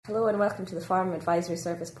Hello and welcome to the Farm Advisory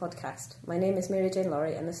Service podcast. My name is Mary Jane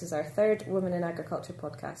Lawrie and this is our third Women in Agriculture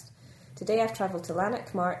podcast. Today I've travelled to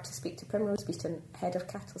Lanark Mart to speak to Primrose Beaton, Head of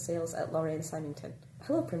Cattle Sales at Lawrie Symington.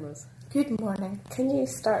 Hello Primrose. Good morning. Can you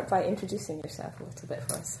start by introducing yourself a little bit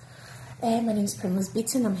for us? My name's Primrose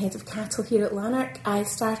Beaton. I'm Head of Cattle here at Lanark. I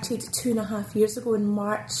started 2.5 years ago in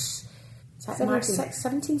March... March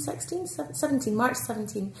 17.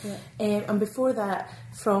 Yeah. And before that,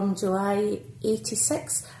 from July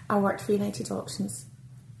 86, I worked for United Auctions.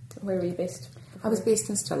 Where were you based? I was based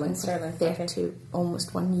in Stirling. In Stirling, there okay. to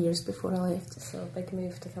almost 1 year before I left. So a big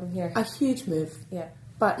move to come here. A huge move. Yeah.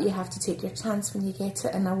 But you have to take your chance when you get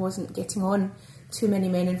it, and I wasn't getting on. Too many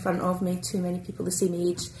men in front of me, too many people the same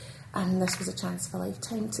age, and this was a chance of a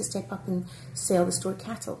lifetime to step up and sell the stored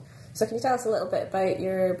cattle. So can you tell us a little bit about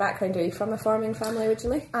your background? Are you from a farming family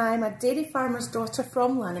originally? I'm a dairy farmer's daughter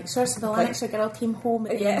from Lanarkshire, so the Lanarkshire girl came home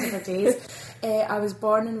at the end of her days. I was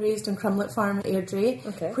born and raised on Crumlett Farm at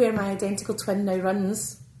Airdrie, where my identical twin now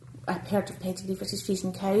runs a herd of pedigree British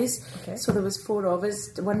Friesian cows. Okay. So there was 4 of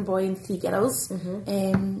us, 1 boy and 3 girls.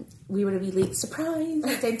 Mm-hmm. We were a wee late surprise,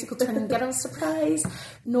 identical twin girls surprise.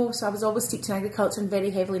 No, so I was always steeped in agriculture and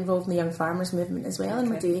very heavily involved in the young farmers movement as well in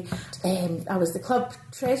my day. I was the club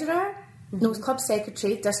treasurer, club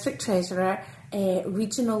secretary, district treasurer,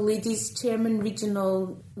 regional ladies chairman,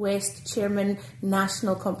 regional west chairman,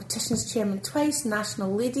 national competitions chairman twice,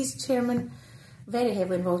 national ladies chairman. Very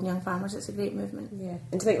heavily involved in young farmers. It's a great movement. Yeah.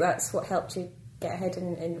 And do you think that's what helped you get ahead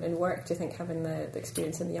in work? Do you think having the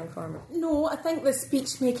experience in the young farmer? No, I think the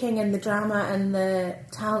speech making and the drama and the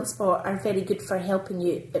talent spot are very good for helping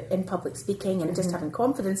you in public speaking and just having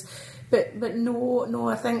confidence. But no,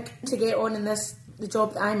 I think to get on in the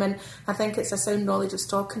job that I'm in, I think it's a sound knowledge of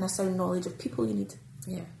stock and a sound knowledge of people you need.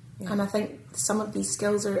 Yeah. And I think some of these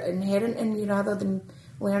skills are inherent in you rather than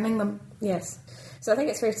learning them. Yes. So I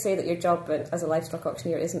think it's fair to say that your job as a livestock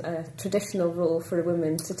auctioneer isn't a traditional role for a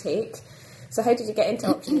woman to take. So how did you get into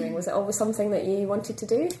auctioneering? Was it always something that you wanted to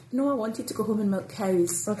do? No, I wanted to go home and milk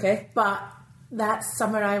cows. Okay. But that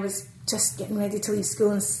summer I was just getting ready to leave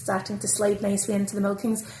school and starting to slide nicely into the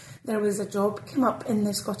milkings. There was a job came up in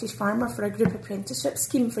the Scottish Farmer for a group apprenticeship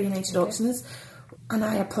scheme for United Auctions, and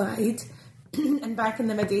I applied. And back in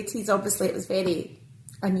the mid-80s, obviously it was very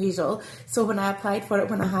unusual. So when I applied for it,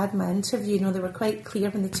 when I had my interview, they were quite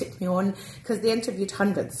clear when they took me on, because they interviewed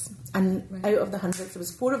hundreds, and out of the hundreds there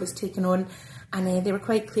was 4 of us taken on, and they were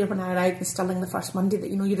quite clear when I arrived in Stirling the first Monday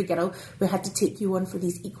that you're a girl, we had to take you on for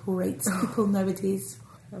these equal rights people nowadays.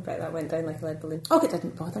 I bet that went down like a lead balloon. Oh, it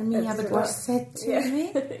didn't bother me. I would worse said to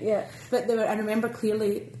me. Yeah. But I remember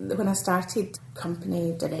clearly when I started,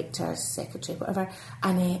 company director, secretary, whatever,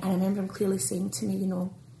 and I remember him clearly saying to me,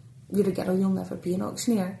 you're a girl, you'll never be an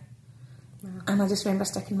auctioneer. Wow. And I just remember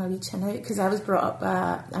sticking my wee chin out, because I was brought up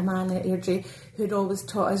by a man at Airdrie who'd always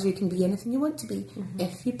taught us you can be anything you want to be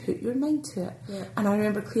if you put your mind to it. Yeah. And I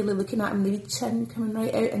remember clearly looking at him, the wee chin coming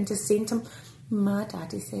right out, and just saying to him, my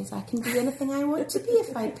daddy says I can be anything I want to be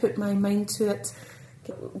if I put my mind to it.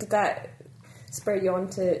 Did that spur you on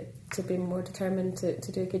to be more determined to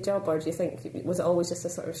do a good job, or do you think, was it always just a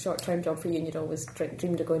sort of short-term job for you and you'd always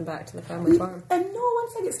dreamed of going back to the family farm? No,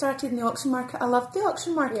 once I get started in the auction market, I loved the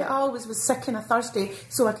auction market. Yeah. I always was sick on a Thursday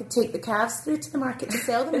so I could take the calves through to the market to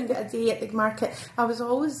sell them and get a day at the market. I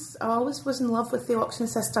always was in love with the auction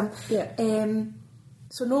system. Yeah.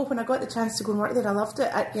 So no, when I got the chance to go and work there, I loved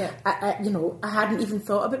it. I hadn't even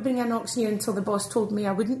thought about being an auctioneer until the boss told me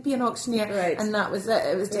I wouldn't be an auctioneer, and that was it.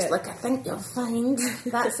 It was just like, I think you'll find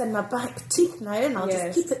that's in my back teeth now, and I'll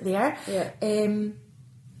just keep it there. Yeah. And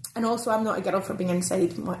also, I'm not a girl for being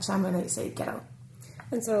inside much. I'm an outside girl.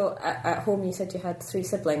 And so, at home, you said you had 3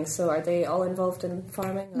 siblings. So, are they all involved in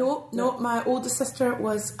farming? No. My oldest sister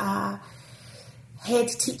was a head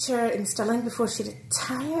teacher in Stirling before she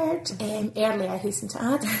retired, early, I hasten to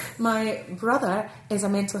add. My brother is a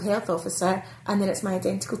mental health officer, and then it's my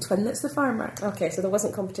identical twin that's the farmer. Okay, so there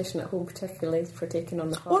wasn't competition at home particularly for taking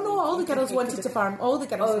on the farm? Oh no, all the girls wanted to farm. All the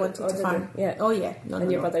girls wanted to farm. Yeah. Oh yeah.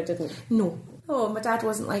 And your brother didn't? No. Oh, my dad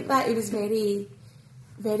wasn't like that. He was very,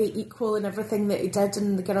 very equal in everything that he did,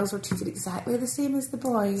 and the girls were treated exactly the same as the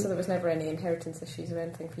boys. So there was never any inheritance issues or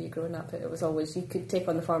anything for you growing up? It was always, you could take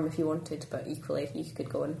on the farm if you wanted, but equally you could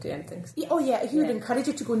go and do anything. Oh yeah, he would encourage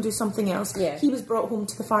you to go and do something else. Yeah. He was brought home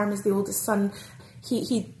to the farm as the oldest son.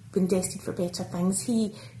 He'd been destined for better things.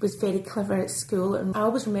 He was very clever at school, and I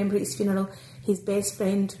always remember at his funeral, his best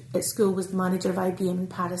friend at school was the manager of IBM in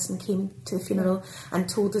Paris and came to the funeral and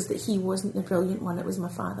told us that he wasn't the brilliant one, it was my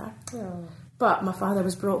father. Oh. But my father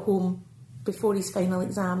was brought home before his final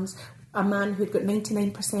exams a man who'd got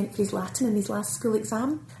 99% for his Latin in his last school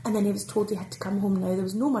exam, and then he was told he had to come home now. There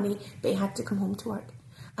was no money, but he had to come home to work.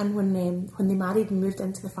 And when they married and moved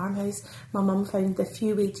into the farmhouse, my mum found the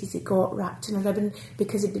few wages he got wrapped in a ribbon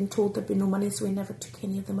because he'd been told there'd be no money, so he never took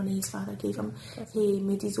any of the money his father gave him. He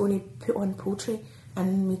made his own, he put on poultry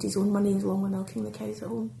and made his own money along with milking the cows at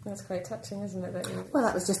home. That's quite touching, isn't it? Well,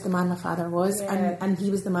 that was just the man my father was, and he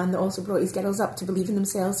was the man that also brought his girls up to believe in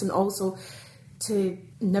themselves and also to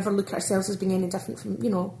never look at ourselves as being any different from,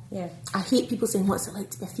 I hate people saying, what's it like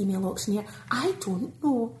to be a female auctioneer? I don't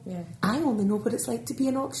know. Yeah. I only know what it's like to be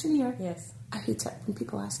an auctioneer. Yes. I hate it when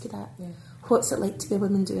people ask you that. Yeah. What's it like to be a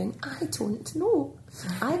woman doing? I don't know.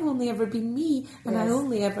 I've only ever been me, and I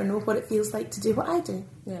only ever know what it feels like to do what I do.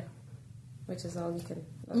 Yeah. Which is all you can...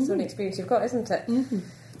 That's the only experience you've got, isn't it? Mm-hmm.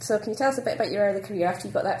 So can you tell us a bit about your early career after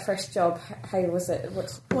you got that first job? How was it?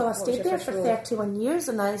 I stayed there for 31 years,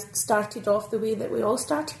 and I started off the way that we all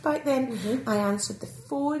started back then. Mm-hmm. I answered the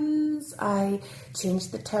phones, I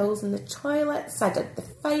changed the towels in the toilets, I did the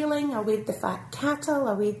filing, I weighed the fat cattle,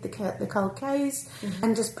 I weighed the cull cows,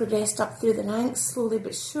 and just progressed up through the ranks slowly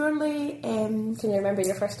but surely. Can you remember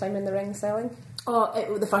your first time in the ring selling?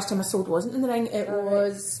 The first time I sold wasn't in the ring, it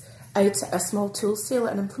was out at a small tool sale,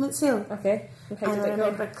 at an implement sale. Okay. And I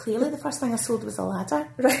remember clearly the first thing I sold was a ladder.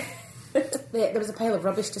 Right. There was a pile of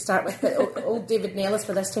rubbish to start with, but old David Nellis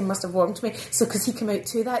by this time must have warned me. So because he came out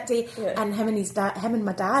too that day, and him and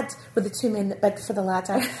my dad were the two men that bid for the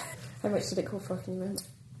ladder. How much did it go for? Can you remember?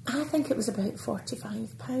 I think it was about £45.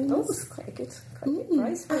 Oh, that's quite a good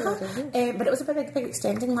price for it. But it was a big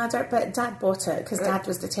extending ladder. But Dad bought it because Dad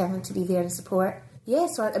was determined to be there and support. Yeah,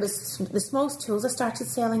 so it was the smallest tools I started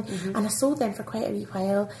selling, and I sold them for quite a wee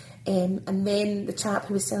while. And then the chap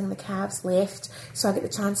who was selling the calves left, so I got the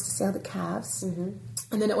chance to sell the calves. Mm-hmm.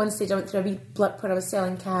 And then at one stage I went through a wee blip where I was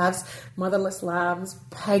selling calves, motherless lambs,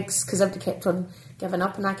 pigs, because everybody kept on giving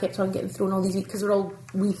up, and I kept on getting thrown all these weeks because they're all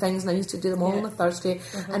wee things, and I used to do them all on a Thursday.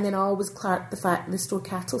 And then I always clerked the store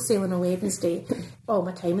cattle sale on a Wednesday. All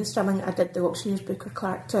my time in Stirling, I did the auctioneer's book or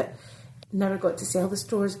clerked it. Never got to sell the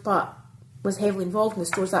stores, but was heavily involved in the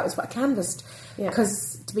stores. That was what I canvassed.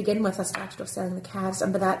 Because to begin with, I started off selling the calves,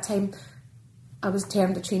 and by that time I was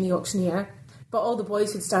termed a trainee auctioneer. But all the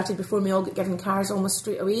boys who'd started before me all got given cars almost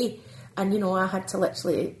straight away, and I had to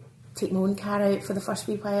literally take my own car out for the first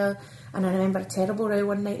wee while. And I remember a terrible row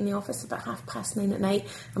one night in the office about 9:30 at night.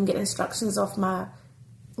 I'm getting instructions off my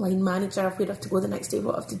line manager of where I have to go the next day,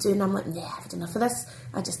 what I have to do, and I'm like, I've had enough of this.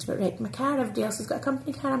 I just about wrecked my car. Everybody else has got a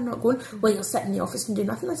company car, I'm not going. Well, you'll sit in the office and do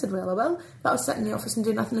nothing. I said, well, I will, but I'll sit in the office and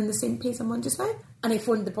do nothing in the same pace I'm on just now. And I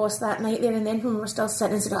phoned the boss that night there, and then when we were still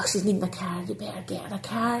sitting, I said, she's needing a car, you better get her a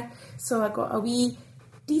car. So I got a wee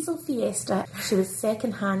diesel Fiesta. She was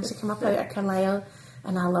second hand. She came up out of Carlisle,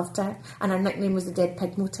 and I loved her, and her nickname was the Dead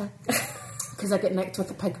Pig Motor. Because I got nicked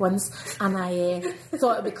with a pig once, and I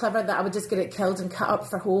thought it would be clever that I would just get it killed and cut up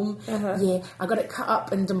for home. Yeah, I got it cut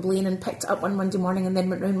up in Dunblane and picked it up one Monday morning, and then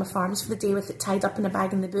went round my farms for the day with it tied up in a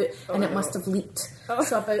bag in the boot, and it must have leaked.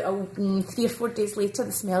 So about 3 or 4 days later,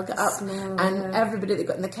 the smell got up, and everybody that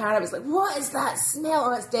got in the car, I was like, what is that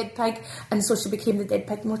smell? Oh, it's dead pig. And so she became the Dead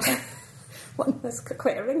Pig Motor. That's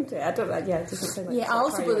quite a ring to it. I don't know. Yeah, it doesn't sound like. I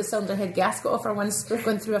also blew the cylinder head gasket off her once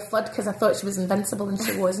going through a flood because I thought she was invincible and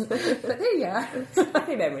she wasn't. But there you are.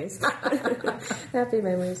 Happy memories. Happy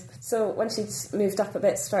memories. So once you'd moved up a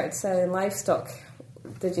bit, started selling livestock,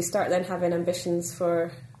 did you start then having ambitions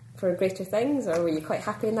for greater things, or were you quite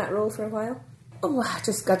happy in that role for a while? I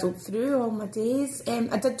just scuddled through all my days.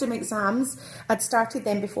 I did do my exams. I'd started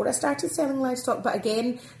them before I started selling livestock, but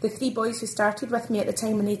again, the 3 boys who started with me at the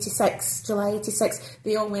time in July 86,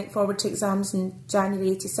 they all went forward to exams in January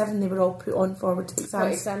 87. They were all put on forward to exams.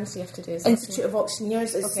 What exams do you have to do? Institute of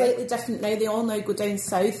Auctioneers. It's slightly different now. They all now go down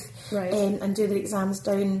south and do their exams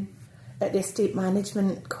down at the Estate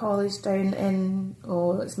Management College down in,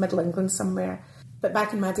 it's Middle England somewhere. But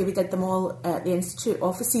back in my day, we did them all at the Institute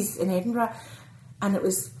offices in Edinburgh. And it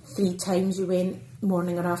was 3 times you went,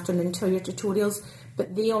 morning or afternoon, to your tutorials.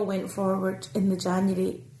 But they all went forward in the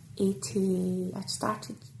January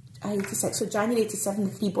 86. So January 87,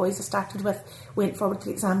 the 3 boys I started with went forward to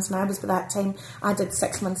the exams, and I was, by that time, I did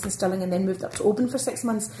 6 months in Stirling and then moved up to Oban for 6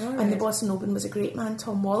 months. And the boss in Oban was a great man,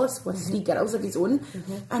 Tom Wallace, with 3 girls of his own.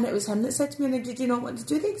 And it was him that said to me, did you not want to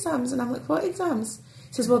do the exams? And I'm like, what exams?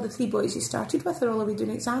 He says, well, the 3 boys you started with are all away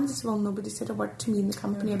doing exams. I said, well, nobody said a word to me in the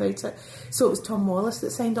company about it. So it was Tom Wallace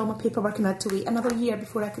that signed all my paperwork, and I had to wait another year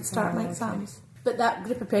before I could start my exams. But that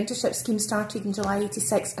group apprenticeship scheme started in July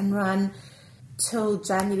 86 and ran till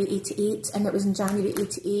January 88, and it was in January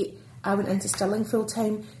 88 I went into Stirling full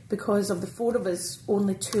time. Because of the 4 of us,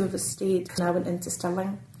 only 2 of us stayed, and I went into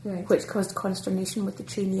Stirling. Right. which caused consternation with the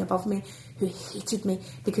trainee above me, who hated me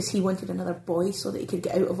because he wanted another boy so that he could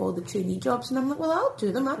get out of all the trainee jobs. And I'm like, well, I'll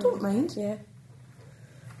do them, I don't mind. Yeah.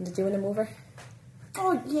 And did you win him over?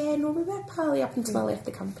 Oh, yeah, no, we were pally up until I left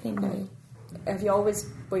the company now.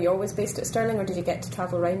 Were you always based at Stirling, or did you get to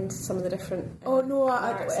travel around some of the different... Oh, no,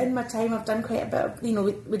 in my time I've done quite a bit of,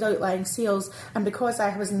 with outlying sales, and because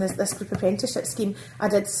I was in this group apprenticeship scheme, I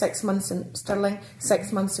did 6 months in Stirling,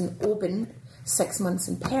 6 months in Oban, 6 months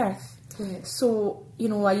in Perth. Right. So,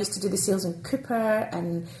 I used to do the sales in Cooper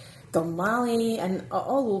and Dunmalley and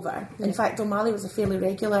all over. Yeah. In fact, Dunmalley was a fairly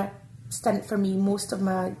regular stint for me.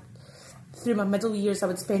 Through my middle years, I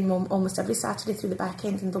would spend almost every Saturday through the back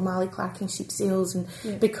end in Dunmalley clerking sheep sales, and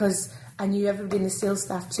because I knew everybody in the sales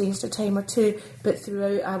staff changed a time or two, but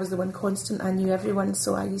throughout I was the one constant. I knew everyone,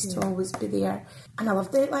 so I used to always be there. And I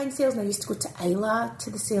loved outline sales, and I used to go to Isla, to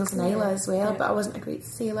the sales in Isla as well, but I wasn't a great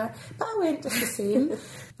sailor, but I went just the same.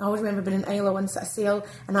 I always remember being in Isla once at a sale,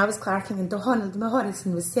 and I was clerking and Donald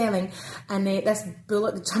Morrison was selling, and this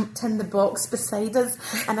bullock jumped in the box beside us,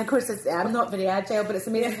 and of course I'm not very agile, but it's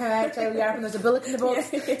amazing how agile you are when there's a bullock in the box.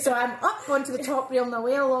 So I'm up onto the top rail and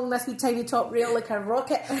away along this wee tiny top rail like a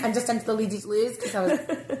rocket, and just into the ladies' loos, because I was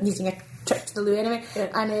using a trip to the loo anyway,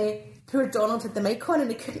 and poor Donald had the mic on and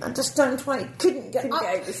he couldn't understand why he couldn't get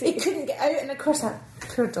up. He couldn't get out, and of course,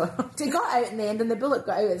 poor Donald. He got out in the end, and the bullock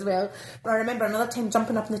got out as well. But I remember another time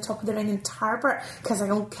jumping up on the top of the ring in Tarbert because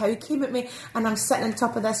an old cow came at me, and I'm sitting on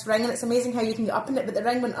top of this ring, and it's amazing how you can get up in it, but the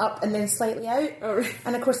ring went up and then slightly out. Oh, right.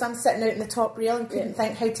 And of course, I'm sitting out in the top rail and couldn't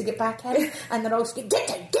think how to get back in, and they're all screaming,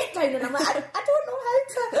 get down, and I'm like, I don't know how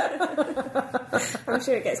to. I'm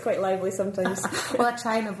sure it gets quite lively sometimes. Well, I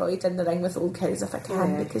try and avoid in the ring with old cows if I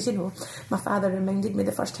can, because my father reminded me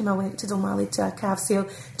the first time I went to Dunmalley to a calf sale,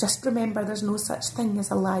 just remember there's no such thing as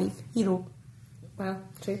a live hero. Well,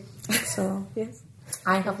 true. So yes,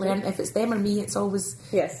 I have learned if it's them or me, it's always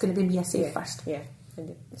going to be me I say first. Yeah,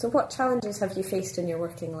 indeed. So what challenges have you faced in your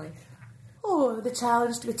working life? Oh, the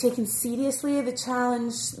challenge to be taken seriously, the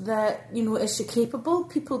challenge that, is she capable?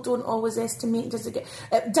 People don't always estimate, does it get...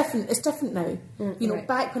 it's different now. Right.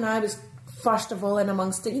 Back when I was first of all in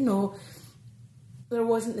amongst it, there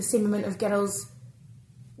wasn't the same amount of girls.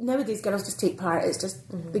 Nowadays girls just take part, it's just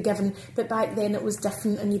the given. But back then it was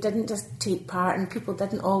different, and you didn't just take part, and people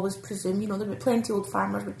didn't always presume. There were plenty of old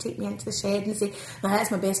farmers would take me into the shed and say, that's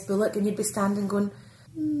my best bullock, and you'd be standing going,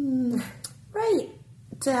 right,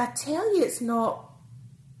 did I tell you it's not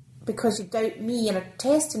because you doubt me and are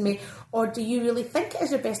testing me, or do you really think it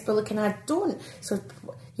is your best bullock and I don't? So,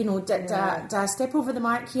 do I step over the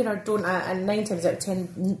mark here or don't I? And 9 times out of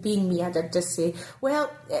 10, being me, I did just say,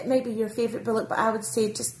 well, it might be your favourite bullock, but I would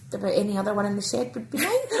say just about any other one in the shed would be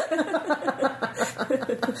mine.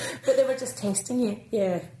 But they were just testing you.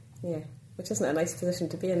 Yeah. Which isn't a nice position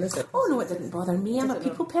to be in, is it? Oh no, it didn't bother me. I'm a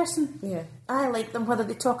people person. Yeah. I like them whether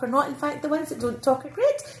they talk or not. In fact, the ones that don't talk are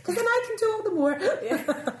great, because then I can do all the more. Yeah.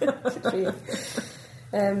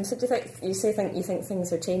 So do you think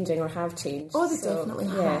things are changing or have changed? Oh, they definitely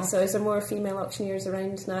have. Yeah. So is there more female auctioneers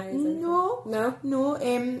around now? No.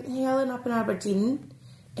 Helen up in Aberdeen.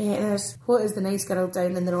 There's what is the nice girl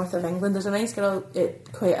down in the north of England. There's a nice girl,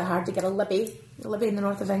 quite hard to get, a Libby in the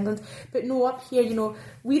north of England. But no, up here,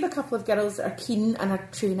 we've a couple of girls that are keen and are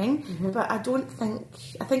training, but I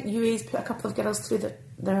think UA's put a couple of girls through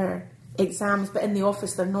their exams, but in the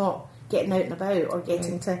office they're not getting out and about or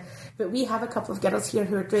getting to... But we have a couple of girls here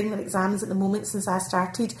who are doing their exams at the moment since I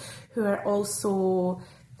started, who are also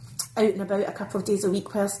out and about a couple of days a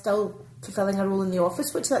week while still fulfilling a role in the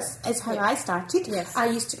office, which is how I started. Yes. I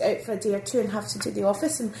used to go out for a day or two and have to do the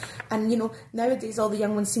office, and nowadays all the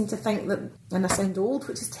young ones seem to think that, and I sound old,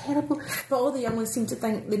 which is terrible, but all the young ones seem to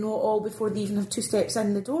think they know it all before they even have 2 steps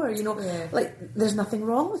in the door. Like, there's nothing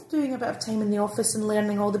wrong with doing a bit of time in the office and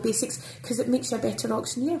learning all the basics, because it makes you a better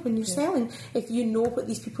auctioneer when you're selling. If you know what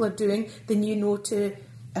these people are doing, then you know to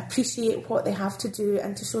appreciate what they have to do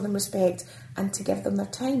and to show them respect and to give them their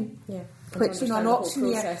time. Yeah. Which, an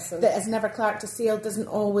auctioneer that has never clerked a sale doesn't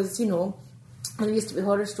always, there used to be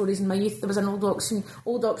horror stories in my youth. There was an old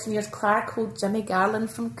auctioneer's clerk called Jimmy Garland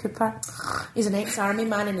from Cooper. He's an ex-army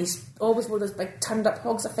man, and he's always wore those big turned-up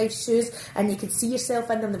hogs of fife shoes, and you could see yourself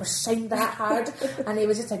in them. They were shined that hard, and he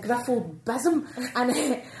was just a gruff old besom, and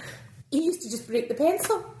he used to just break the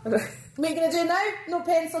pencil. What are you going to do now? No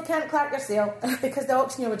pencil, can't clerk your sale. Because the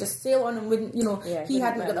auctioneer would just sail on and wouldn't, he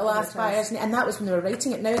hadn't got the last buyers. And that was when they were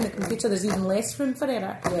writing it. Now in the computer there's even less room for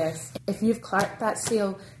error. Yes. If you've clerked that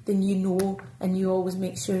sale, then you know, and you always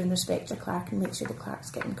make sure and respect your clerk and make sure the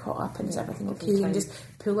clerk's getting caught up and is everything okay. And just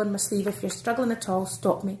pull on my sleeve. If you're struggling at all,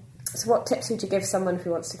 stop me. So what tips would you give someone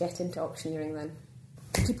who wants to get into auctioneering then?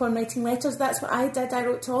 keep on writing letters. That's what I did. I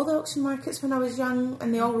wrote to all the auction markets when I was young,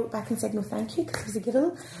 and they all wrote back and said no thank you because I was a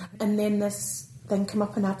girl. And then this thing came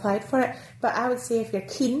up and I applied for it. But I would say if you're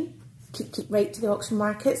keen, keep right to the auction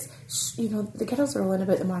markets. You know, the girls are all in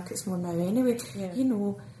about the markets more now anyway. You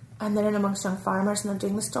know, and they're in amongst young farmers and they're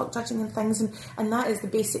doing the stock judging and things, and that is the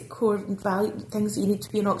basic core value things that you need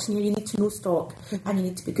to be an auctioneer. You need to know stock and you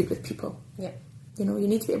need to be good with people. You know, you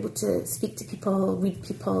need to be able to speak to people, read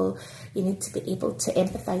people, you need to be able to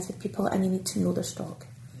empathise with people, and you need to know their stock.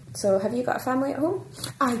 So have you got a family at home?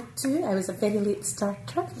 I do. I was a very late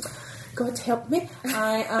starter. God help me.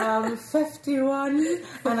 I am 51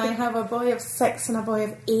 and I have a boy of 6 and a boy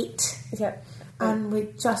of 8. And we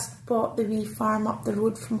just bought the wee farm up the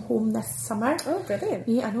road from home this summer. Oh, brilliant.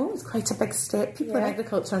 Yeah, I know, it's quite a big step. People in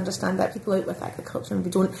agriculture understand that. People out with agriculture maybe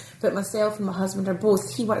don't. But myself and my husband are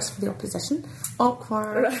both. He works for the opposition.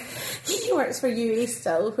 Awkward. He works for UA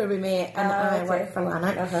still, where we met, and I work for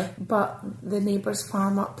Lanark. But the neighbour's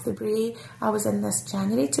farm up the brae, I was in this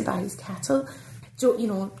January to buy his cattle. Joe, you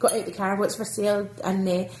know, got out the car, what's for sale, and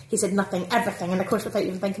he said nothing, everything, and of course without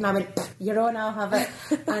even thinking I went, you're on, I'll have it.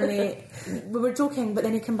 And we were joking, but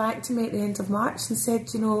then he came back to me at the end of March and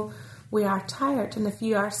said, you know, we are tired, and if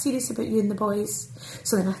you are serious about you and the boys.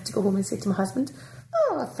 So then I had to go home and say to my husband,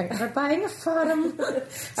 oh, I think we're buying a farm. And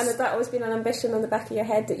has that always been an ambition on the back of your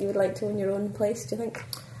head that you would like to own your own place, do you think?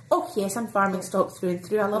 Oh yes, I'm farming stock through and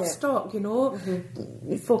through. I love stock, you know.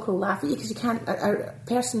 Folk will laugh at you because you can't. A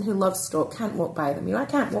person who loves stock can't walk by them. You know, I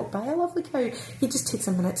can't walk by a lovely cow. It just takes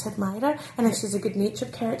a minute to admire her, and if she's a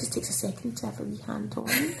good-natured cow, it just takes a second to have a wee hand on,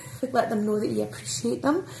 let them know that you appreciate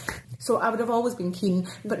them. So I would have always been keen,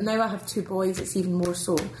 but now I have 2 boys. It's even more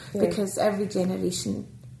so because every generation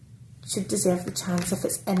should deserve the chance if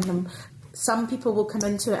it's in them. Some people will come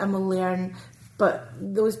into it and will learn. But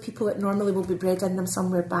those people that normally will be bred in them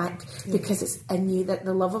somewhere back because it's in you, that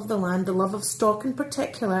the love of the land, the love of stock in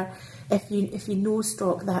particular, if you know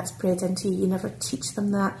stock, that's bred into you. You never teach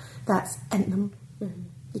them that. That's in them.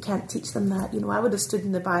 You can't teach them that. You know, I would have stood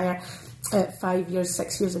in the byre at 5 years,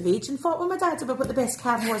 6 years of age and fought with my dad about what the best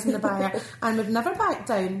calf was in the byre and would never back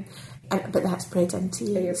down. But that's bred into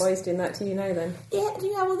you. Are your boys doing that to you now then? Yeah,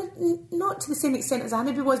 well, not to the same extent as I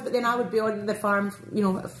maybe was, but then I would be on the farm, you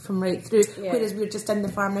know, from right through, whereas we were just in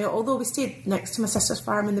the farm now, although we stayed next to my sister's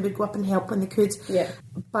farm and they would go up and help when they could.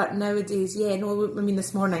 But nowadays,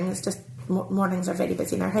 this morning, it's just, mornings are very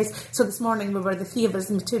busy in our house. So this morning we were the 3 of us,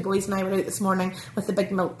 and the 2 boys and I were out this morning with the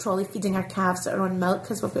big milk trolley feeding our calves that are on milk,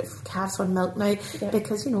 because we've got calves on milk now,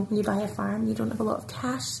 because, you know, when you buy a farm you don't have a lot of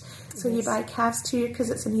cash. So you buy calves too because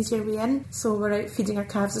it's an easier way in. So we're out feeding our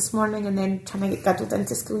calves this morning and then trying to get girdled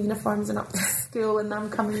into school uniforms and up to school, and them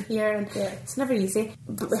coming here, and it's never easy.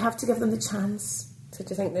 But we have to give them the chance. So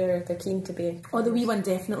do you think they're keen to be? Oh, the wee one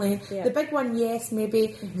definitely. The big one, yes,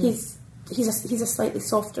 maybe. He's a slightly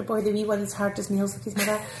softer boy. The wee one's hard as nails like his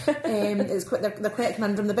mother. They're quite a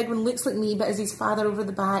conundrum. The big one looks like me but is his father over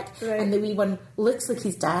the back, and the wee one looks like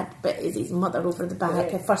his dad but is his mother over the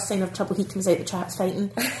back. The first sign of trouble, he comes out the traps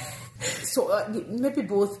fighting. So maybe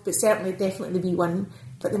both, but definitely the wee one.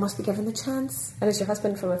 But they must be given the chance. And is your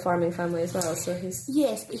husband from a farming family as well? So he's...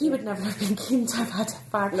 Yes, but he would never have been keen to have had a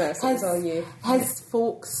farm. No, so it's all you. His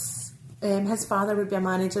folks, his father would be a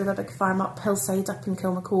manager of a big farm up hillside up in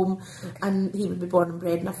Kilmacombe, and he would be born and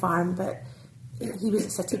bred in a farm, but he was a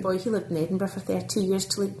city boy. He lived in Edinburgh for 30 years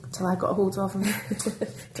till I got a hold of him.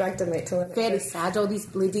 Dragged him out to live. Very sad, all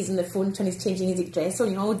these ladies on the phone trying to changing his dress. Oh,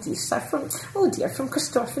 you know, oh dear sir, from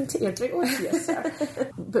Christophin to Airdrie. Oh dear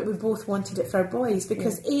sir. But we both wanted it for our boys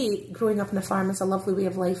because growing up in a farm is a lovely way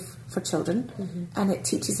of life for children, and it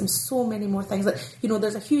teaches them so many more things. Like, you know,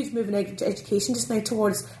 there's a huge move in education just now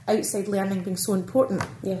towards outside learning being so important.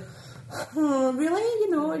 Oh, really? You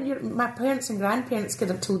know, my parents and grandparents could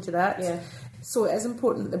have told you that. So it is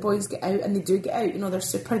important that the boys get out, and they do get out. You know, they're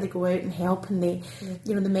super. They go out and help, and they,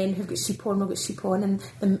 you know, the men who've got sheep on will get sheep on, and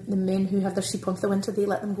the men who have their sheep on for the winter, they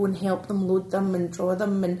let them go and help them, load them and draw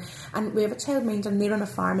them, and we have a childminder, and they're on a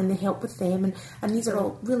farm and they help with them, and these are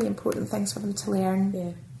all really important things for them to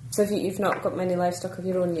learn. So you've not got many livestock of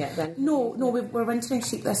your own yet then? No, we're wintering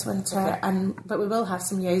sheep this winter, but we will have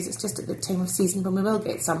some ewes. It's just at the time of season when we will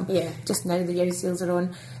get some. Just now the ewe sales are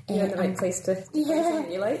on. You're in the right place to find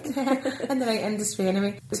something you like. In the right industry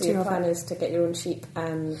anyway. So your plan is to get your own sheep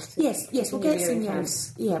and... Yes, we'll get some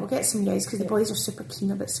ewes. Yeah, we'll get some ewes because the boys are super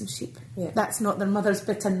keen about some sheep. That's not their mother's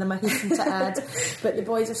bit in them, I hasten to add. But the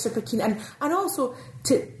boys are super keen. And also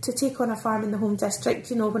to take on a farm in the home district,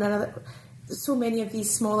 you know, when so many of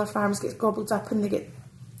these smaller farms get gobbled up and they get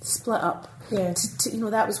split up. Yeah.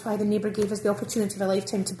 That was why the neighbour gave us the opportunity of a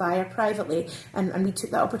lifetime to buy her privately, and we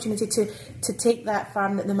took that opportunity to take that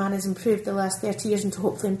farm that the man has improved the last 30 years and to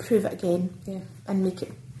hopefully improve it again and make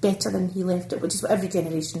it better than he left it, which is what every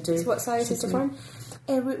generation does. So what size is the farm?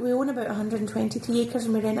 We own about 123 acres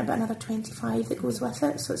and we rent about another 25 that goes with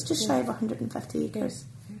it, so it's just shy of 150 acres.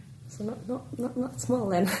 So not small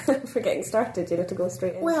then for getting started, to go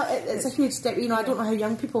straight in. Well, it's a huge step. I don't know how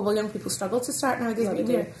young people struggle to start nowadays.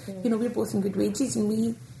 We're both in good wages,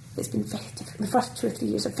 and it's been very difficult. The first 2 or 3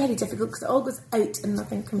 years are very difficult because it all goes out and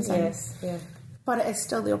nothing comes in. Yes, yeah. But it is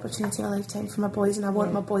still the opportunity of a lifetime for my boys, and I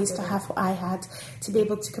want my boys to have what I had, to be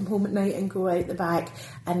able to come home at night and go out the back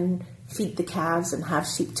and feed the calves and have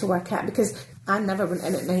sheep to work at, because I never went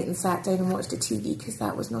in at night and sat down and watched the TV because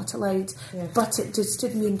that was not allowed. Yeah. But it just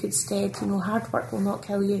stood me in good stead. Hard work will not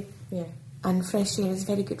kill you. Yeah. And fresh air is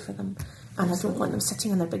very good for them. And I don't want them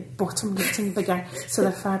sitting on their big bottom getting bigger, so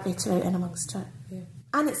they're far better out in amongst it. Yeah.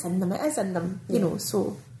 And it's in them, it is in them,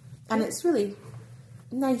 so. And it's really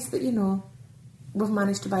nice that, we've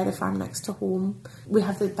managed to buy the farm next to home. We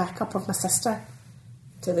have the backup of my sister.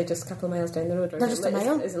 So they're just a couple of miles down the road? Or they're just a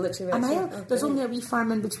mile. Is it literally a mile? Oh, there's only a wee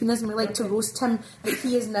farm in between us, and we like to roast him, but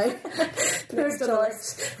he is now.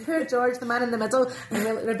 Poor George, the man in the middle. And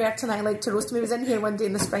Roberta and I like to roast him. He was in here one day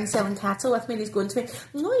in the spring selling cattle with me, and he's going to me,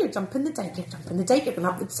 "No, you're jumping the dike, you're going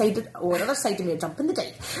up the side the other side of me, you're jumping the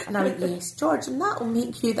dike." And I went, "Yes, George, and that'll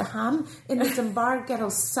make you the ham in the Dunbar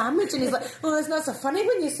girl's sandwich." And he's like, "Oh, it's not so funny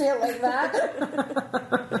when you say it like that."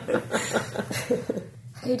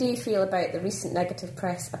 How do you feel about the recent negative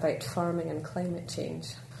press about farming and climate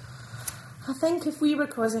change? I think if we were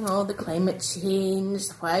causing all the climate change,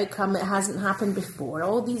 how come it hasn't happened before?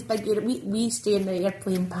 All these big... We stay in the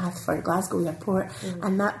airplane path for Glasgow Airport,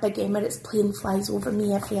 and that big Emirates plane flies over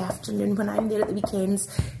me every afternoon. When I'm there at the weekends,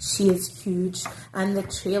 she is huge, and the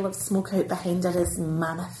trail of smoke out behind her is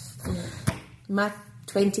mammoth. My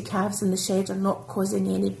 20 calves in the shed are not causing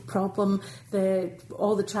any problem.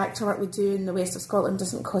 All the tractor work we do in the west of Scotland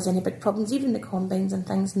doesn't cause any big problems, even the combines and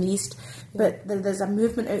things in the east. But there's a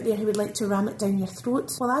movement out there who would like to ram it down your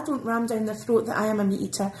throat. Well, I don't ram down their throat that I am a meat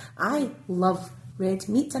eater. I love red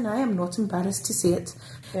meat, and I am not embarrassed to say it.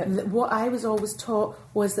 What I was always taught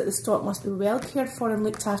was that the stock must be well cared for and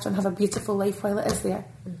looked after and have a beautiful life while it is there.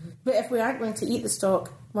 But if we aren't going to eat the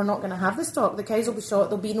stock, we're not going to have the stock. The cows will be shot,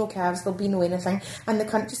 there'll be no calves, there'll be no anything, and the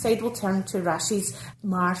countryside will turn to rashes,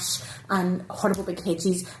 marsh and horrible big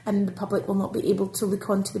hedges, and the public will not be able to look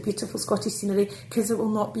onto the beautiful Scottish scenery because it will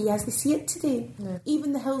not be as they see it today.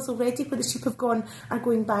 Even the hills already where the sheep have gone are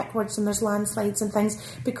going backwards, and there's landslides and things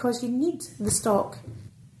because you need the stock.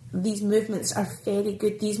 These movements are very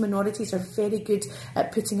good, these minorities are very good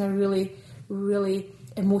at putting a really, really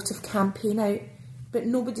emotive campaign out. But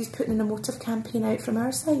nobody's putting an emotive campaign out from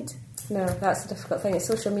our side. No, that's the difficult thing. It's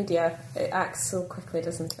social media, it acts so quickly,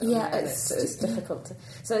 doesn't it? Yeah, it's difficult.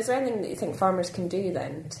 So is there anything that you think farmers can do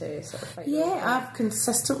then to sort of fight? Yeah, I've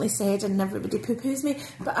consistently said, and everybody poo-poos me,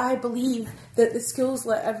 but I believe that the schools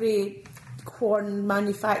let every corn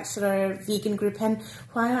manufacturer, vegan group in.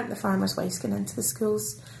 Why aren't the farmers' wives going into the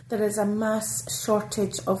schools? There is a mass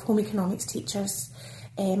shortage of home economics teachers.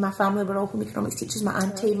 My family were all home economics teachers. My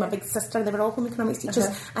auntie, my big sister, they were all home economics teachers,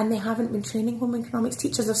 and they haven't been training home economics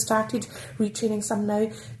teachers. They've started retraining some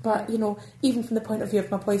now, but even from the point of view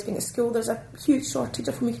of my boys being at school, there's a huge shortage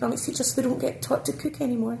of home economics teachers, so they don't get taught to cook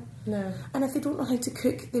anymore. No. And if they don't know how to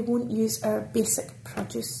cook, they won't use our basic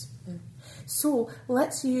produce. So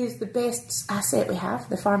let's use the best asset we have,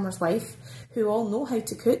 the farmer's wife, who all know how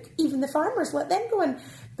to cook. Even the farmers, let them go in.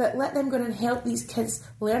 But let them go in and help these kids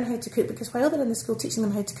learn how to cook, because while they're in the school teaching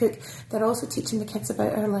them how to cook, they're also teaching the kids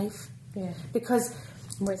about our life. Yeah. Because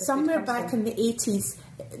somewhere back in the 80s,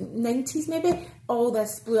 90s maybe, all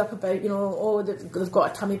this blew up about, they've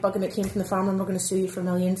got a tummy bug and it came from the farm and we're going to sue you for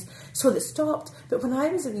millions. So it stopped. But when I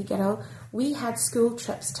was a wee girl, we had school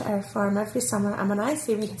trips to our farm every summer. And when I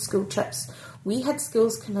say we had school trips, we had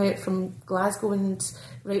schools come out from Glasgow and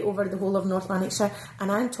right over the whole of North Lanarkshire,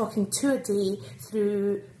 and I'm talking 2 a day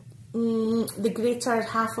through the greater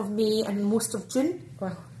half of May and most of June.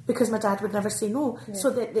 Wow. Because my dad would never say no. Yeah.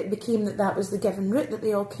 So that it became that was the given route, that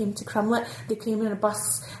they all came to Crumlett. They came in a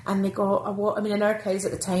bus and they got in our cows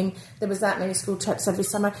at the time, there was that many school trips every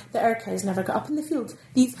summer that our cows never got up in the field.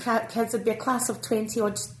 These kids would be a class of 20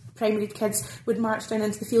 odd primary kids would march down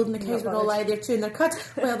into the field, and the cows would all lie there chewing their cud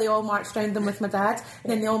while they all marched round them with my dad.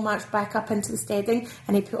 And then they all marched back up into the steading,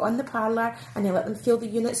 and he put on the parlour and he let them feel the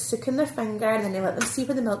units, soak in their finger, and then he let them see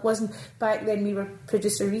where the milk was. And back then we were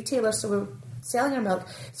producer retailers, so selling our milk.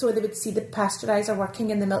 So they would see the pasteuriser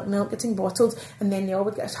working and the milk getting bottled, and then they all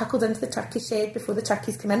would get huckled into the turkey shed before the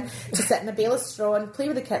turkeys come in to sit in a bale of straw and play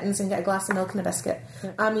with the kittens and get a glass of milk and a biscuit.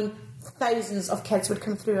 Yeah. I mean, thousands of kids would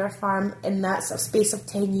come through our farm in that sort of space of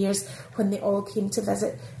 10 years when they all came to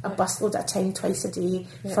visit, a busload at a time, twice a day,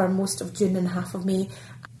 for most of June and half of May.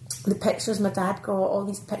 The pictures my dad got, all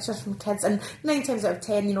these pictures from kids, and 9 times out of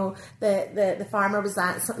 10, you know, the farmer was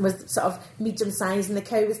sort of medium sized, and the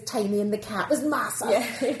cow was tiny, and the cat was massive.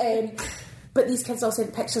 Yeah. But these kids all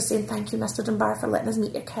sent pictures saying, "Thank you, Mr. Dunbar, for letting us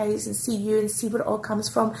meet your cows and see you and see where it all comes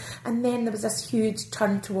from." And then there was this huge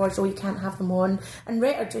turn towards, "Oh, you can't have them on." And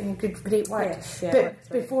Rhett are doing great work. Yes, yeah, but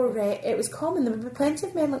before Rhett, it was common. There would be plenty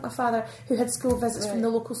of men like my father who had school visits from the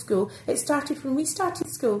local school. It started when we started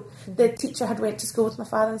school. The teacher had went to school with my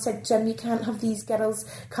father and said, "Jim, you can't have these girls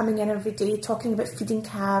coming in every day talking about feeding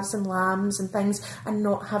calves and lambs and things and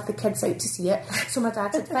not have the kids out to see it." So my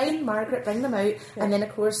dad said, "Fine, Margaret, bring them out." And then,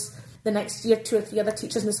 of course, the next year, 2 or 3 other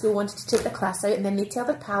teachers in the school wanted to take the class out, and then they'd tell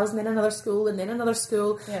their pals, and then another school, and then another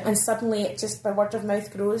school, and suddenly it just by word of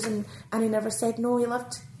mouth grows, and he never said no. He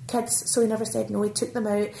loved kids, so he never said no. He took them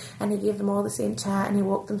out, and he gave them all the same chat, and he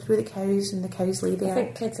walked them through the cows, and the cows lay there. I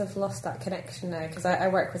think kids have lost that connection now, because I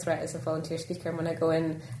work with Rhett as a volunteer speaker, and when I go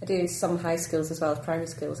in, I do some high schools as well as primary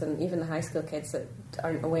schools, and even the high school kids that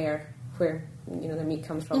aren't aware where, you know, their meat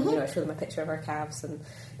comes from. You know, I show them a picture of our calves and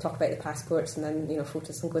talk about the passports, and then, you know,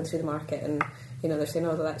 photos of them going through the market, and, you know, they're saying,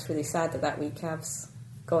 "Oh, that's really sad that wee calf's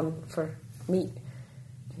gone for meat."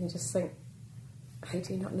 And you just think, how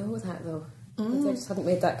do you not know that, though? They just hadn't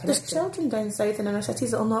made that connection. There's children down south in inner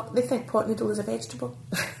cities that'll not, they think pot noodle is a vegetable.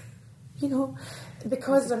 You know,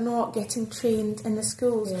 because they're not getting trained in the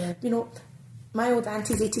schools. You know, my old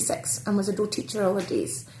auntie's 86 and was a dough teacher all her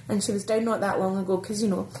days, and she was down not that long ago, because, you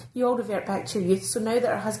know, you all revert back to your youth. So now that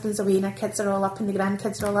her husband's away and her kids are all up and the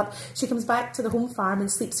grandkids are all up, she comes back to the home farm and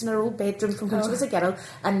sleeps in her old bedroom from when she was a girl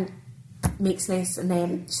and makes nice. And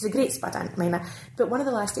then she's a great spud, Aunt Mina. But one of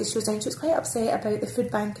the last days she was down, she was quite upset about the food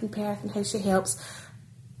bank in Perth and how she helps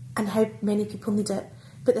and how many people need it.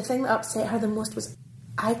 But the thing that upset her the most was,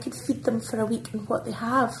 I could feed them for a week and what they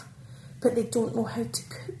have, but they don't know how to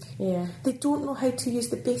cook. They don't know how to use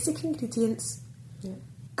the basic ingredients.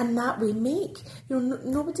 And that we make. You know,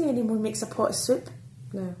 nobody anymore makes a pot of soup.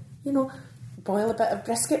 No. You know, boil a bit of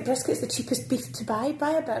brisket. Brisket's the cheapest beef to buy.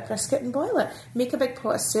 Buy a bit of brisket and boil it. Make a big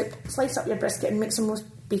pot of soup. Slice up your brisket and make some roast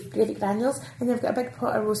beef gravy granules. And you've got a big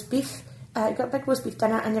pot of roast beef. You've got a big roast beef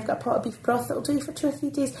dinner, and you've got a pot of beef broth that'll do you for 2 or 3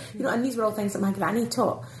 days. You know, and these were all things that my granny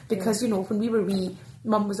taught. Because, you know, when we were wee,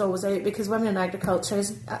 Mum was always out, because women in agriculture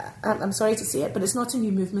is, I'm sorry to say it, but it's not a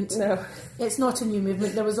new movement. No. It's not a new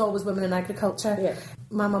movement. There was always women in agriculture.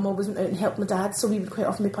 My mum always went out and helped my dad, so we would quite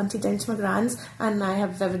often be punted down to my gran's, and I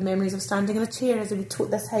have vivid memories of standing in a chair as we tote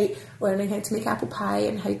this height, learning how to make apple pie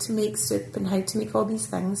and how to make soup and how to make all these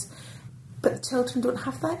things. But the children don't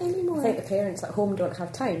have that anymore. I think the parents at home don't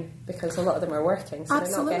have time, because a lot of them are working, so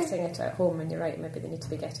they're not getting it at home, and you're right, maybe they need to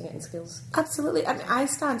be getting it in schools. Absolutely. I mean,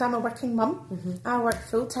 I'm a working mum. I work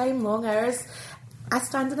full-time, long hours. I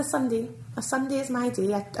stand on a Sunday. A Sunday is my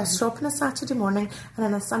day. I shop on a Saturday morning, and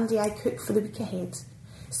on a Sunday I cook for the week ahead.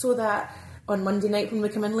 So that on Monday night when we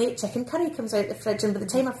come in late, chicken curry comes out the fridge, and by the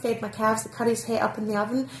time I've fed my calves, the curry's hit up in the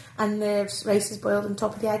oven and the rice is boiled on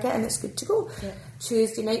top of the agate, and it's good to go.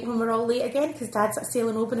 Tuesday night when we're all late again, because Dad's at Sale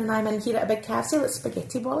and Oban and I'm in here at a big calf sale, it's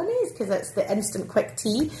spaghetti bolognese, because it's the instant quick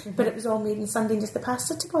tea, but it was all made on Sunday and just the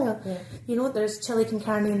pasta to boil. You know, there's chili con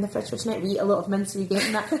carne in the fridge for tonight. We eat a lot of mince, we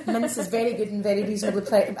get that. Mince is very good and very reasonably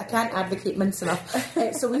priced. I can't advocate mince enough,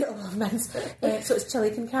 so we eat a lot of mince. So it's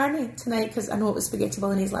chili con carne tonight, because I know it was spaghetti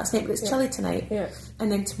bolognese last night, but it's chili tonight.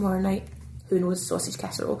 And then tomorrow night, who knows, sausage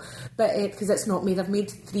casserole, but because it's not made. I've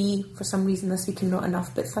made 3 for some reason this week and not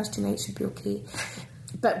enough, but Thursday night should be okay.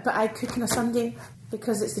 But I cook on a Sunday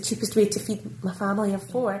because it's the cheapest way to feed my family of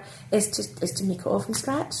 4 is to make it all from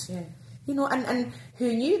scratch. You know, and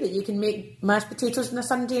who knew that you can make mashed potatoes on a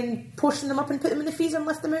Sunday and portion them up and put them in the freezer and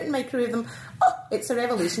lift them out and microwave them? Oh, it's a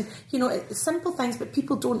revolution. You know, it's simple things, but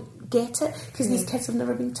people don't get it because these kids have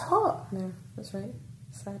never been taught. No, that's right.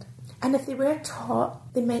 Sad. And if they were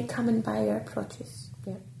taught, they might come and buy our produce.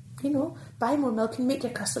 You know, buy more milk and make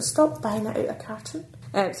your custard. Stop buying it out of a carton.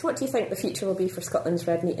 So what do you think the future will be for Scotland's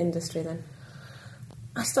red meat industry then?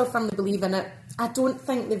 I still firmly believe in it. I don't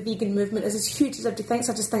think the vegan movement is as huge as everybody thinks.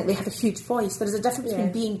 I just think they have a huge voice. There is a difference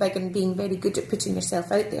between being big and being very good at putting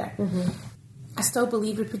yourself out there. I still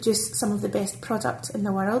believe we produce some of the best product in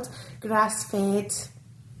the world. Grass-fed,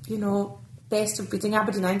 you know, best of breeding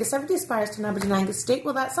Aberdeen Angus. Everybody aspires to an Aberdeen Angus steak.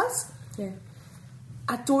 Well, that's us.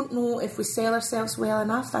 I don't know if we sell ourselves well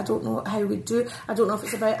enough. I don't know how we do. I don't know if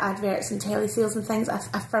it's about adverts and telesales and things.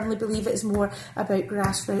 I firmly believe it is more about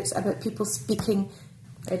grassroots, about people speaking.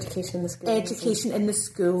 Education in the schools. Education in the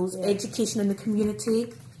schools, education in the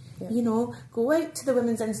community. Yeah. You know, go out to the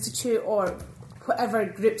Women's Institute or whatever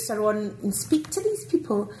groups are on and speak to these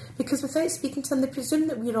people, because without speaking to them they presume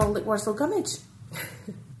that we're all like Wurzel Gummidge.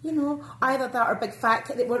 You know, either that or big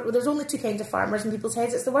fat. There's only two kinds of farmers in people's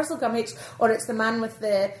heads. It's the Wurzel Gummidge, or it's the man with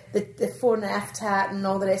the 4.5 tat and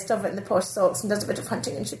all the rest of it, and the posh socks, and does a bit of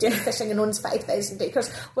hunting and shooting and fishing and owns 5,000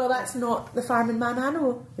 acres. Well, that's not the farming man I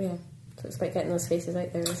know. Yeah, so it's about getting those faces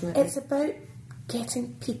out there, isn't it? It's about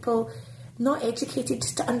getting people not educated,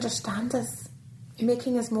 just to understand us,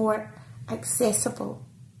 making us more accessible.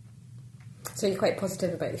 So you're quite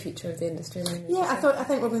positive about the future of the industry then? Yeah, I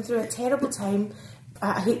think we're going through a terrible time.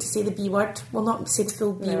 I hate to say the B word, well, not say the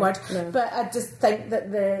full B word, but I just think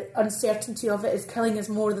that the uncertainty of it is killing us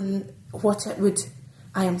more than what it would.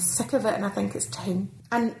 I am sick of it, and I think it's time.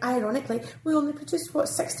 And ironically, we only produce,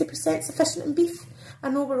 60% sufficient in beef. I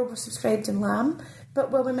know we're oversubscribed in lamb,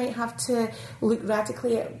 but we might have to look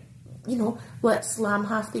radically at, let's lamb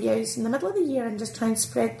half the ewes in the middle of the year and just try and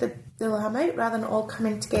spread the lamb out rather than all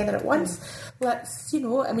coming together at once. Let's, if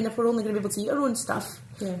we're only going to be able to eat our own stuff,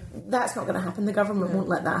 that's not going to happen. The government won't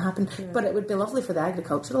let that happen. But it would be lovely for the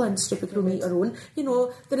agricultural industry if we could only eat our own.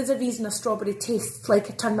 There is a reason a strawberry tastes like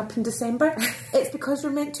a turnip in December. It's because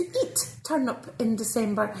you're meant to eat turnip in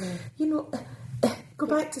December. Go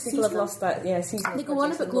back to people have lost that. They go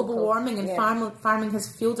on about global warming and farming has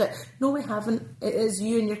fueled it. No, we haven't. It is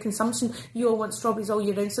you and your consumption. You all want strawberries all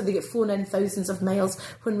year round, so they get flown in thousands of miles,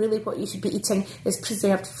 when really what you should be eating is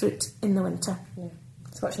preserved fruit in the winter. I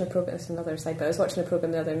was watching a programme, it's another side, but I was watching a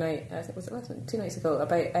programme the other night, I think was it 2 nights ago,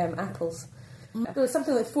 about apples. There was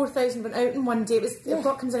something like 4,000 went out in one day. It was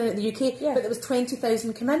what comes in out of the UK, but there was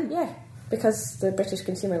 20,000 come in. Yeah, because the British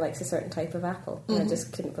consumer likes a certain type of apple, and I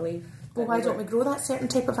just couldn't believe. Well, why don't we grow that certain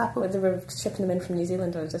type of apple? They were shipping them in from New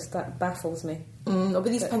Zealand, that baffles me. With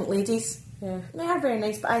these pink ladies. Yeah. They are very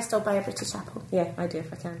nice, but I still buy a British apple. Yeah, I do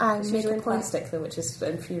if I can. It's usually in plastic though, which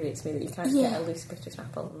infuriates me that you can't get a loose British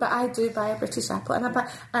apple. But I do buy a British apple,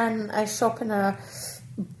 and I shop in a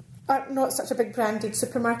not such a big branded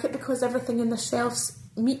supermarket, because everything in the shelves,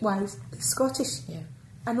 meat-wise, is Scottish. Yeah.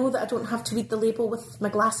 I know that I don't have to read the label with my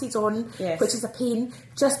glasses on, which is a pain,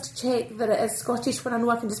 just to check that it is Scottish, when I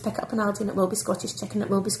know I can just pick it up in Aldi and it will be Scottish chicken, it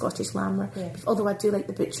will be Scottish lamb. Although I do like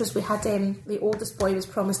the butchers. We had the oldest boy was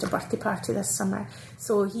promised a birthday party this summer,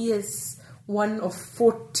 so he is one of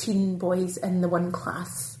 14 boys in the one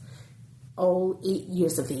class, all 8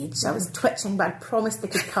 years of age. I was twitching, but I promised they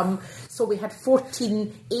could come. So we had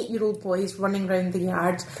 14 8-year-old boys running around the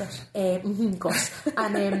yard. Gosh.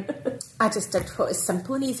 And I just did what is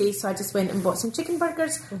simple and easy. So I just went and bought some chicken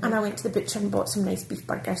burgers, and I went to the butcher and bought some nice beef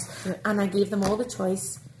burgers. And I gave them all the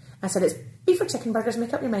choice. I said, it's beef or chicken burgers,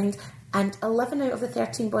 make up your mind. And 11 out of the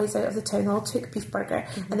 13 boys out of the town all took beef burger,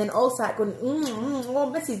 and then all sat going,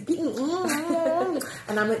 oh, Mrs. Beaton,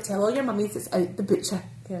 and I'm like, tell all your mummies it's out the butcher.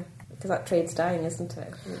 Yeah. Because that trade's dying, isn't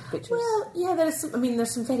it? Butchers. Well, yeah, there's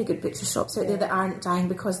some very good butcher shops out there that aren't dying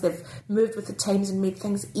because they've moved with the times and made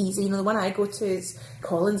things easy. The one I go to is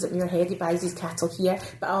Collins at Muirhead. He buys his cattle here,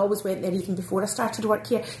 but I always went there even before I started work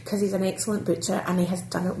here, because he's an excellent butcher and he has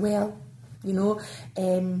done it well.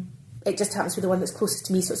 It just happens to be the one that's closest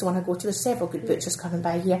to me, so it's the one I go to. There's several good butchers coming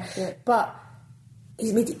by here, but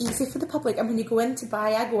he's made it easy for the public. And when you go in to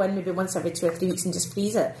buy, I go in maybe once every 2 or 3 weeks and just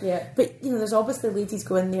freeze it. Yeah. But, there's obviously ladies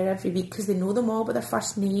go in there every week because they know them all by their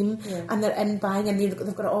first name, and they're in buying, and they've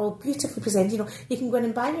got it all beautifully presented. You can go in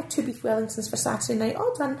and buy your 2 beef Wellingtons for Saturday night,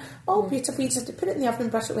 all done, all beautiful. You just have to put it in the oven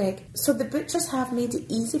and brush it with egg. So the butchers have made it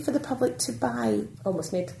easy for the public to buy.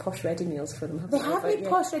 Almost made posh ready meals for them. They have made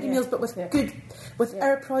posh ready meals, but with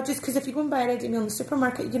our produce, because if you go and buy a ready meal in the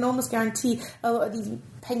supermarket, you can almost guarantee a lot of these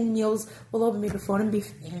ping meals will all be made with foreign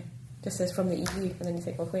beef. Yeah. Just says from the EU, and then you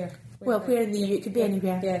think, well, where? Where in the EU? It could be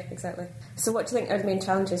anywhere. Yeah, exactly. So what do you think are the main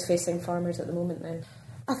challenges facing farmers at the moment then?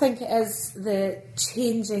 I think it is the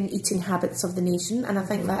changing eating habits of the nation, and I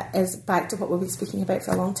think that is back to what we've been speaking about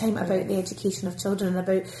for a long time, about the education of children and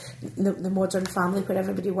about the modern family where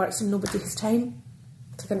everybody works and nobody has time.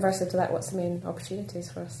 So conversely to that, what's the main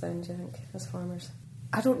opportunities for us then, do you think, as farmers?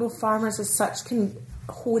 I don't know if farmers as such can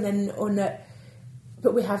hone in on it,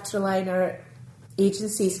 but we have to rely on our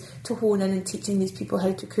agencies to hone in and teaching these people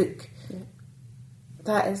how to cook.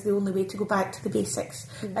 That is the only way to go back to the basics,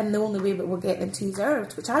 and the only way that we'll get them to use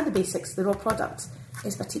ours, which are the basics, the raw products,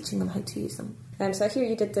 is by teaching them how to use them. So I hear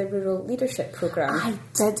you did the Rural Leadership Programme. I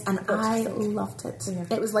did, and I loved it. Yeah.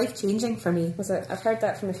 It was life-changing for me. Was it? I've heard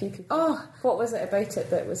that from a few people. Oh. What was it about it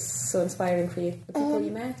that was so inspiring for you? The people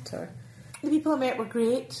you met? Or the people I met were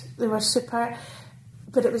great. They were super.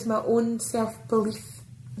 But it was my own self-belief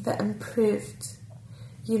that improved.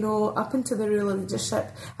 You know, up into the rural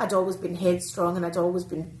leadership, I'd always been headstrong and I'd always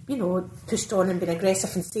been, you know, pushed on and been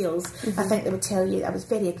aggressive in sales. Mm-hmm. I think they would tell you I was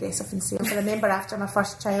very aggressive in sales. I remember after my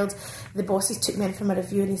first child, the bosses took me in for my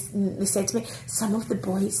review and they said to me, some of the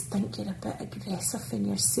boys think you're a bit aggressive in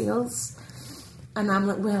your sales. And I'm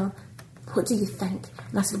like, well, what do you think?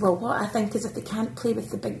 And I said, well, what I think is if they can't play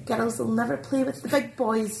with the big girls, they'll never play with the big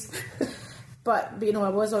boys. But you know, I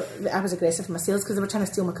was aggressive in my sales because they were trying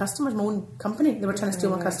to steal my customers. My own company, they were trying to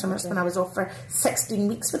steal my customers when I was off for 16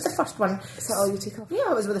 weeks with the first one. Is that all you took off? Yeah,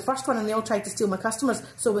 I was with the first one and they all tried to steal my customers.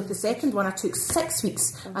 So with the second one I took 6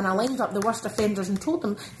 weeks and I lined up the worst offenders and told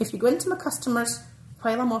them, if you go into my customers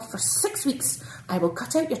while I'm off for 6 weeks, I will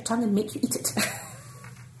cut out your tongue and make you eat it.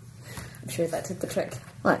 I'm sure that did the trick.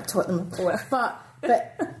 Well, I taught them.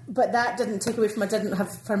 But that didn't take away from I didn't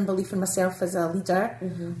have firm belief in myself as a leader,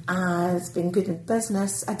 as being good in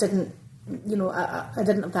business. I didn't, you know, I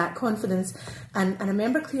didn't have that confidence. And I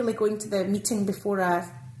remember clearly going to the meeting before I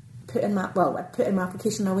put in my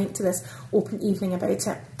application. I went to this open evening about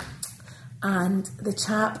it. And the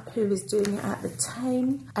chap who was doing it at the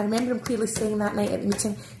time, I remember him clearly saying that night at the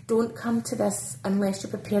meeting, don't come to this unless you're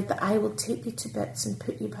prepared that I will take you to bits and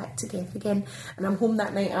put you back together again. And I'm home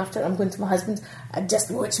that night after, I'm going to my husband, just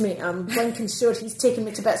watch me, I'm blinking sure he's taking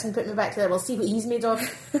me to bits and put me back together, we'll see what he's made of.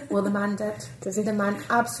 Well, the man did. The man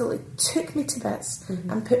absolutely took me to bits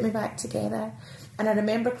and put me back together. And I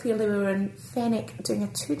remember clearly we were in Fenwick doing a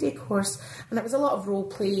 2-day course, and it was a lot of role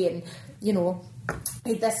play and, you know,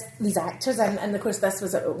 we had these actors and of course this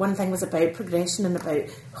was one thing was about progression and about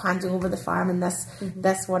handing over the farm, and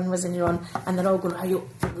this one was in your own, and they're all going, oh,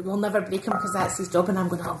 we'll never break him because that's his job, and I'm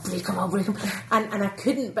going, I'll break him and I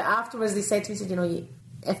couldn't. But afterwards they said to me, said, you know,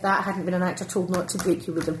 if that hadn't been an actor told not to break,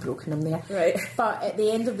 you would have broken him there. Right. But at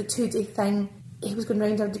the end of the 2-day thing, he was going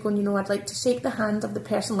round and going, you know, I'd like to shake the hand of the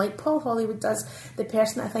person, like Paul Hollywood does, the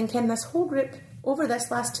person I think in this whole group over this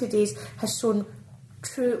last 2 days has shown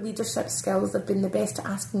true leadership skills. They've been the best at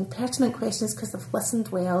asking pertinent questions because they've listened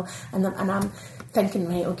well, and I'm thinking,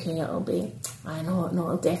 right, okay, it'll be, I know, no,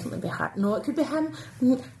 it'll definitely be her, no, it could be him,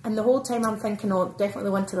 and the whole time I'm thinking, oh, definitely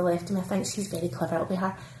the one to the left of me, I think she's very clever, it'll be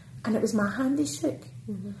her. And it was my hand he shook,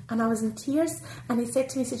 and I was in tears, and he said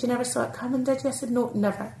to me, he said, you never saw it coming, did you? I said, no,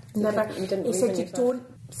 never. You didn't he said, you yourself.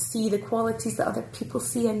 don't see the qualities that other people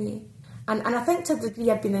see in you. And I think to a degree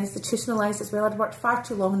I'd been institutionalised as well. I'd worked far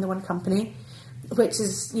too long in the one company, which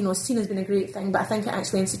is, you know, seen as being a great thing, but I think it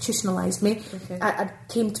actually institutionalised me. Okay. I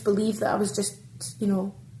came to believe that I was just, you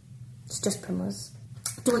know, it's just Primrose.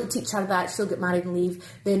 Don't teach her that, she'll get married and leave.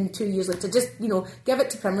 Then 2 years later, just, you know, give it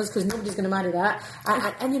to Primrose because nobody's going to marry that.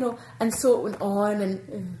 And, you know, and so it went on,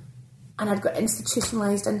 and I'd got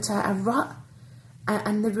institutionalised into a rut.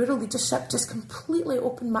 And the rural leadership just completely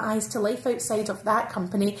opened my eyes to life outside of that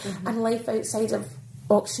company and life outside of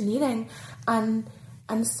auctioneering.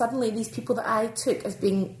 And suddenly these people that I took as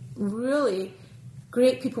being really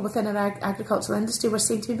great people within our agricultural industry were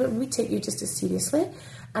saying to me, but we take you just as seriously.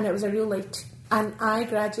 And it was a real life. And I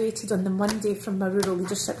graduated on the Monday from my rural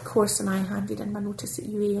leadership course, and I handed in my notice at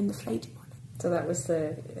UA on the Friday morning. So that was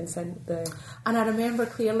the. And I remember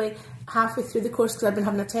clearly halfway through the course, because I'd been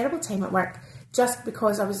having a terrible time at work, just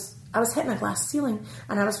because I was hitting a glass ceiling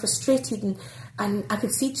and I was frustrated, and I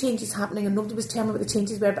could see changes happening and nobody was telling me what the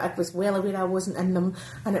changes were, but I was well aware I wasn't in them,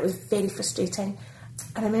 and it was very frustrating.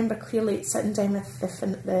 And I remember clearly sitting down with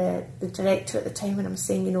the director at the time, and I'm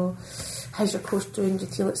saying, you know, how's your course doing? Do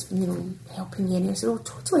you feel it's, you know, helping you? And he said, oh,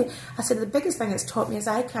 totally. I said, the biggest thing it's taught me is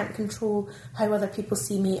I can't control how other people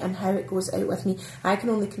see me and how it goes out with me. I can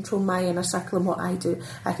only control my inner circle and what I do.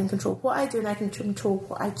 I can control what I do, and I can control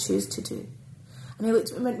what I choose to do. And he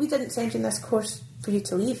looked at me and went, we didn't send you in this course for you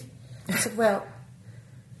to leave. I said, well,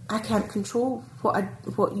 I can't control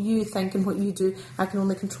what you think and what you do. I can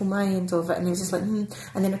only control my end of it. And he was just like, And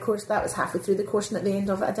then, of course, that was halfway through the course, and at the end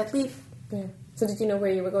of it, I did leave. Yeah. So did you know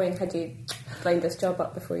where you were going? Had you lined this job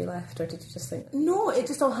up before you left, or did you just think... No, it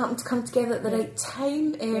just all happened to come together at the right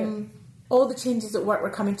time. All the changes at work were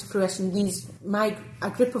coming to fruition. A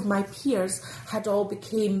group of my peers had all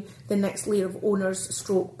became the next layer of owners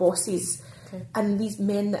 / bosses. Okay. And these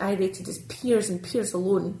men that I rated as peers and peers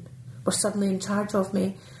alone were suddenly in charge of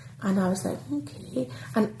me. And I was like, okay.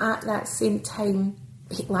 And at that same time,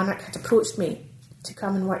 Lanark had approached me to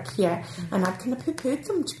come and work here. And I'd kind of poo-pooed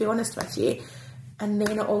them, to be honest with you. and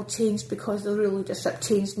then it all changed because the rural leadership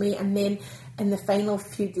changed me, and then in the final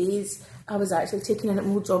few days I was actually taken in at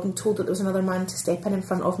my old job and told that there was another man to step in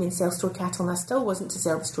front of me and sell store cattle, and I still wasn't to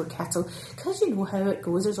sell the store cattle, because you know how it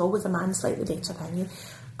goes, there's always a man slightly better than you.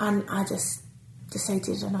 And I just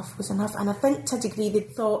decided enough was enough. And I think to a degree they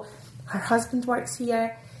thought, her husband works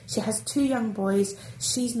here, she has 2 young boys,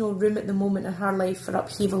 she's no room at the moment in her life for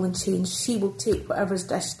upheaval and change, she will take whatever's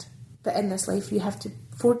dished. But in this life you have to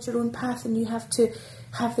forge your own path, and you have to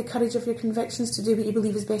have the courage of your convictions to do what you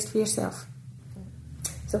believe is best for yourself.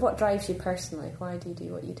 So what drives you personally? Why do you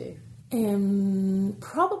do what you do?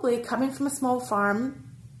 Probably coming from a small farm,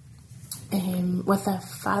 with a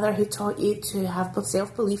father who taught you to have both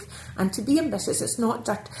self-belief and to be ambitious. It's not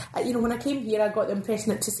dirt. When I came here, I got the impression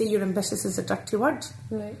that to say you're ambitious is a dirty word.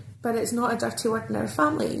 Right. But it's not a dirty word in our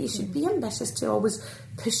family. You should be ambitious to always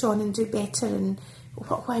push on and do better. And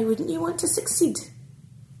why wouldn't you want to succeed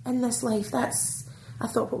in this life? That's, I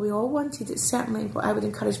thought, what we all wanted. It's certainly what I would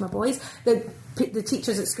encourage my boys. The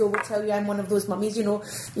teachers at school will tell you I'm one of those mummies. How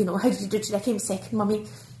did you do today? I came second, mummy.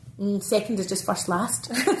 Second is just first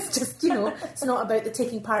last. It's just, it's not about the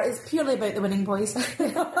taking part, it's purely about the winning boys.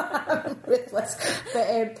 I'm ruthless.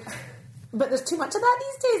 But there's too much of that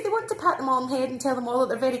these days. They want to pat them all on the head and tell them all that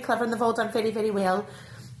they're very clever and they've all done very, very well.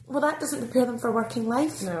 Well, that doesn't prepare them for working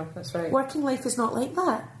life. No, that's right. Working life is not like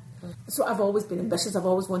that. So I've always been ambitious, I've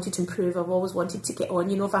always wanted to improve, I've always wanted to get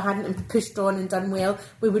on. If I hadn't pushed on and done well,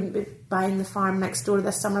 we wouldn't be buying the farm next door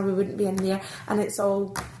this summer, we wouldn't be in there. And it's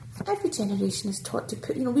all... Every generation is taught to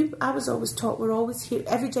put, I was always taught we're always here,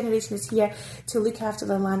 every generation is here to look after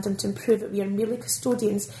the land and to improve it. We are merely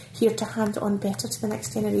custodians here to hand it on better to the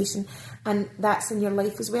next generation. And that's in your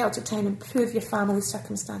life as well, to try and improve your family's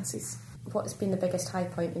circumstances. What's been the biggest high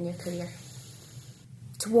point in your career?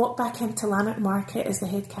 To walk back into Lanark Market as the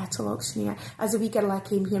head cattle auctioneer. As a wee girl, I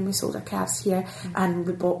came here and we sold our calves here, and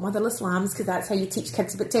we bought motherless lambs, because that's how you teach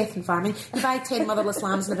kids about death and farming. You buy 10 motherless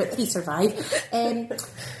lambs and about 3 survive.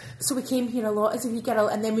 So we came here a lot as a wee girl,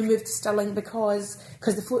 and then we moved to Stirling because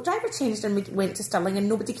the float driver changed and we went to Stirling, and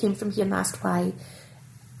nobody came from here and asked why.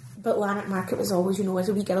 But Lanark Market was always, as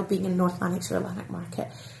a wee girl being in North Lanarkshire, Lanark Market.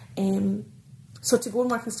 So to go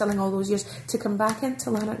and work in Stirling all those years, to come back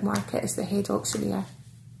into Lanark Market as the head auctioneer,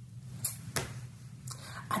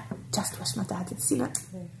 I just wish my dad had seen it.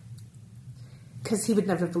 Because he would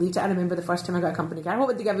never have believed it. I remember the first time I got a company car. What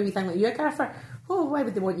would they give a wee thing like you a car for? Oh, why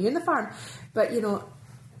would they want you in the farm? But,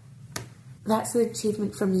 that's the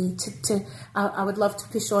achievement for me. I would love to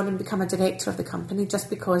push on and become a director of the company, just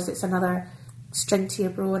because it's another string to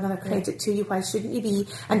your bow, another credit to you. Why shouldn't you be?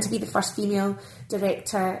 And to be the first female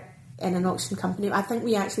director in an auction company. I think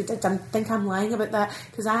we actually did. I think I'm lying about that,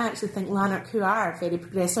 because I actually think Lanark, who are very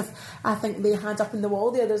progressive, I think they had up in the wall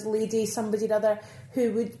there, there's a lady, somebody or other,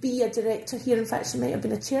 who would be a director here. In fact, she might have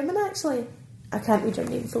been a chairman, actually. I can't read her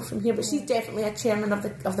name from here, but she's definitely a chairman of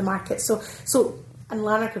the market. So and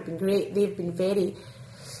Lanark have been great. They've been very,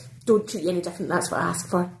 don't treat you any different, that's what I ask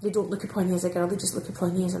for. They don't look upon you as a girl, they just look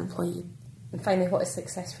upon you as an employee. And finally, what is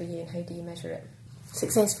success for you, and how do you measure it?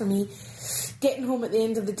 Success for me, getting home at the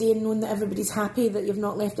end of the day and knowing that everybody's happy, that you've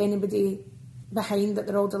not left anybody behind, that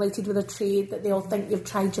they're all delighted with their trade, that they all think you've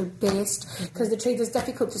tried your best, because the trade is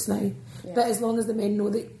difficult just now. But as long as the men know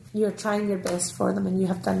that you're trying your best for them and you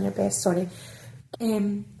have done your best,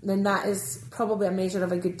 then that is probably a measure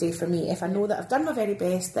of a good day for me. If I know that I've done my very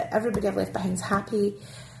best, that everybody I've left behind is happy,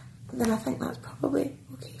 then I think that's probably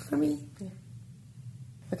okay for me. Yeah.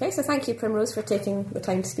 Okay, so thank you, Primrose, for taking the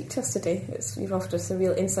time to speak to us today. You've offered us a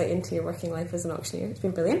real insight into your working life as an auctioneer. It's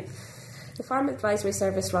been brilliant. The Farm Advisory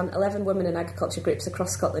Service run 11 women in agriculture groups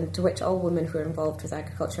across Scotland, to which all women who are involved with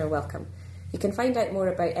agriculture are welcome. You can find out more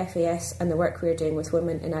about FAS and the work we're doing with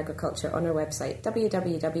women in agriculture on our website,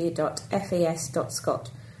 www.fas.scot,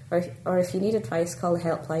 or if you need advice, call the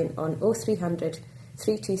helpline on 0300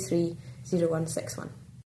 323 0161.